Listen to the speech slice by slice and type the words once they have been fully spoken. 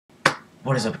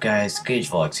What is up, guys?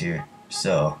 Gage Vlogs here.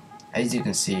 So, as you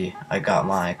can see, I got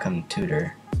my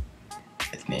computer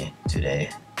with me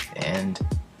today, and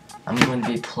I'm going to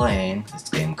be playing this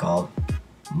game called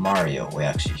Mario. Wait,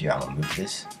 actually, here, I'm gonna move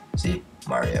this. See?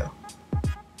 Mario.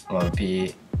 I'm gonna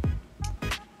be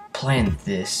playing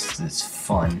this. It's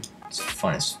fun. It's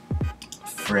fun as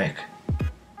frick.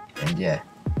 And yeah,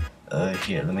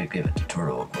 here, let me give a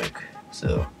tutorial real quick.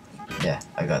 So, yeah,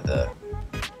 I got the.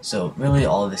 So really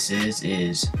all this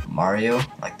is Mario,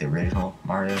 like the original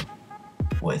Mario,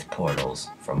 with portals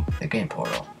from the game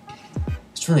Portal.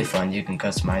 It's really fun. You can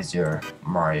customize your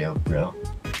Mario, bro.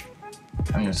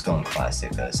 I'm just going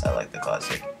classic because I like the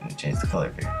classic. You can change the color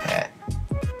of your hat,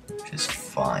 which is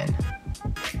fine.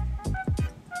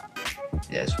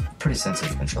 Yeah, it's pretty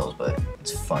sensitive controls, but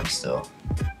it's fun still.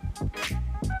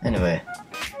 Anyway,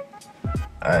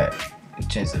 alright, you can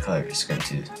change the color of your skin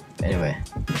too. Anyway,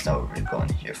 that's not what we're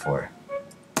going here for.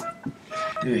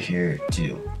 We're here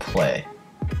to play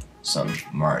some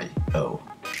Mario.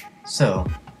 So,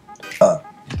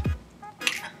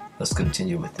 let's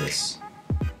continue with this.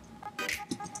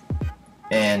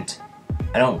 And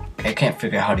I can't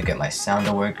figure out how to get my sound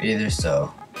to work either,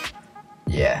 so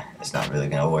yeah, it's not really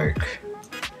gonna work.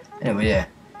 Anyway, yeah,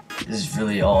 this is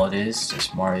really all it is,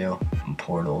 just Mario and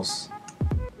portals.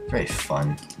 Very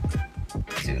fun.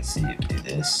 As you can see, you can do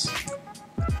this.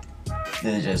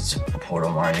 This is just a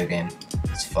Portal Mario game.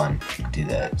 It's fun. You can do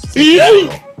that.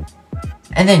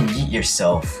 And then yeet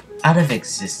yourself out of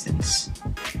existence.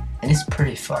 And it's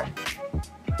pretty fun.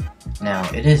 Now,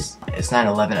 it's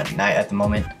 9:11 at night at the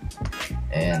moment.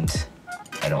 And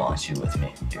I don't want you with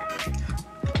me here.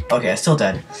 Okay, I still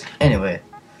died. Anyway,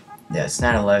 yeah, it's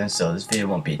 9:11, so this video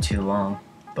won't be too long.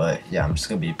 But yeah, I'm just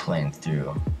going to be playing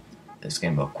through this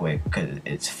game real quick because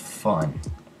it's fun.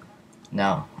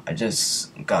 Now, I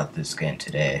just got this game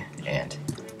today and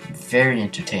I'm very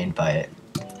entertained by it,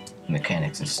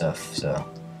 mechanics and stuff, so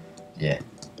yeah.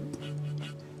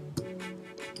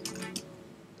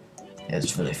 Yeah,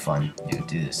 it's really fun. You can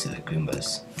do this to the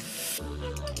Goombas.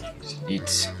 Just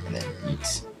eat, and then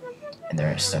eat, and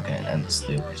they're stuck in an endless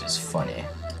loop, which is funny.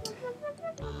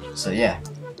 So yeah,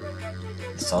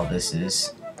 that's all this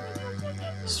is.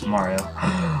 It's Mario.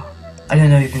 I didn't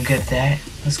know you can get that.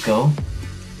 Let's go.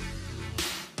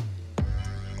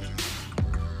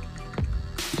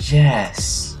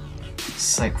 Yes.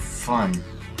 It's like fun.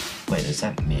 Wait, does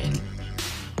that mean?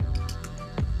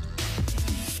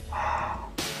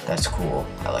 That's cool.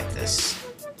 I like this.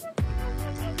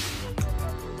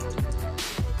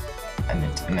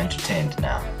 I'm entertained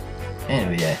now.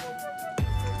 Anyway, yeah.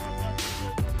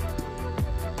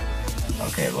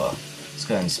 Okay, well, let's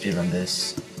go ahead and speedrun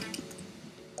this.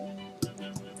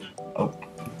 Oh.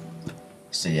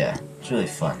 So yeah, it's really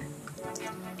fun.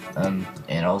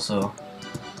 And also,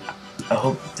 I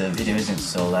hope the video isn't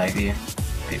so laggy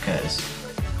because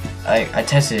I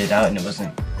tested it out and it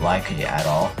wasn't laggy at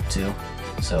all too.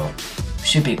 So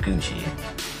should be Gucci.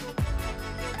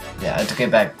 Yeah, I had to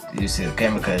get back used to the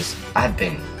camera because I've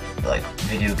been like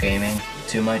video gaming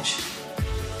too much,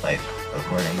 like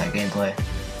recording my gameplay,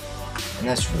 and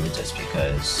that's really just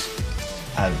because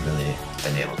I haven't really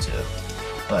been able to.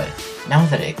 But now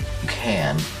that I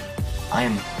can, I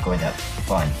am going to have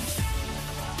fun.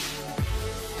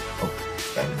 Oh,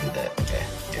 I can do that. Okay,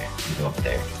 here, you go over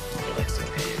there.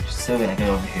 Okay, you're still gonna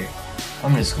go over here.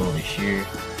 I'm gonna just go over here.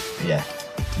 But yeah,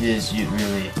 you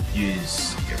really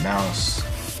use your mouse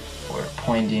for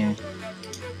pointing,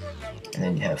 and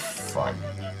then you have fun.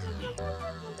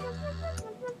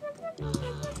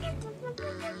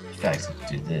 In fact,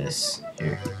 do this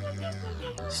here.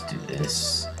 Let's do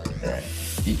this, and then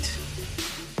eat.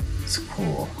 It's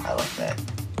cool. I like that.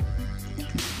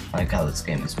 I like how this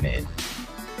game is made.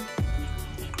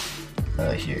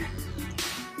 Here.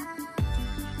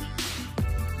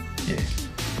 Here.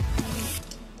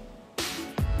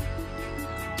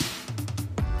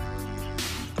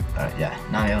 Yeah,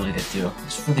 now I'm able to get through.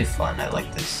 It's really fun. I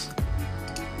like this.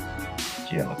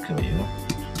 Here, I'm gonna kill you.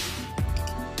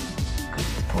 Go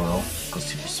to the portal. Go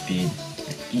super speed.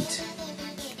 And eat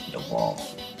the wall.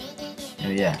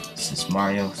 And yeah, this is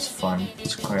Mario. It's fun.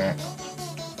 It's crap.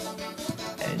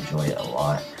 I enjoy it a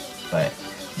lot. But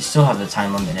you still have the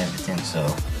time limit and everything, so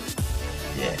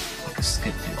yeah, I can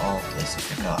skip through all of this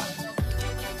if I forgot.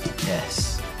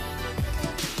 Yes.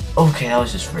 Okay, I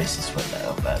was just racist with that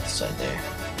up at the side there.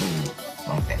 Ooh,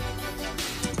 wrong thing.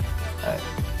 Alright.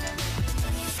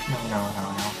 No.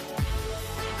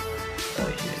 Oh,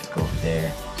 here, go over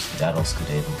there. Skedaddle.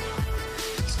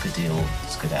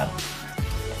 Skedaddle.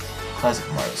 Classic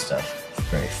Mario stuff.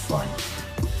 Very fun.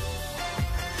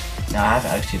 Now, I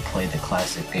haven't actually played the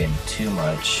classic game too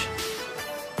much,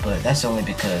 but that's only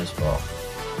because, well,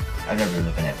 I've never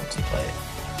really been able to play it.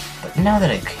 But now that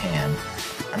I can,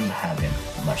 I'm having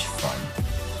much fun.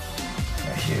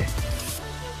 Right here.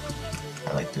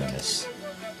 I like doing this.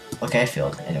 Okay, I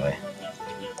failed. Anyway.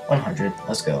 100.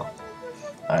 Let's go.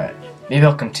 Alright. Maybe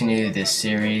I'll continue this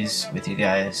series with you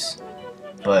guys.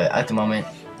 But at the moment,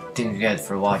 thank you guys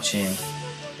for watching.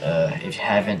 If you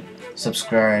haven't,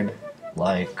 subscribe,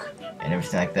 like, and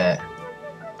everything like that.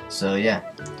 So yeah.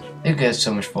 Thank you guys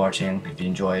so much for watching. If you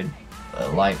enjoyed,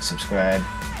 like, subscribe,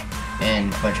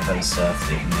 and a bunch of other stuff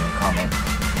that you can leave a comment.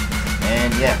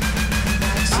 And yeah.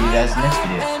 See you guys in the next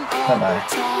video. Bye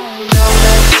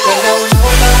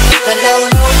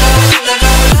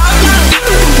bye.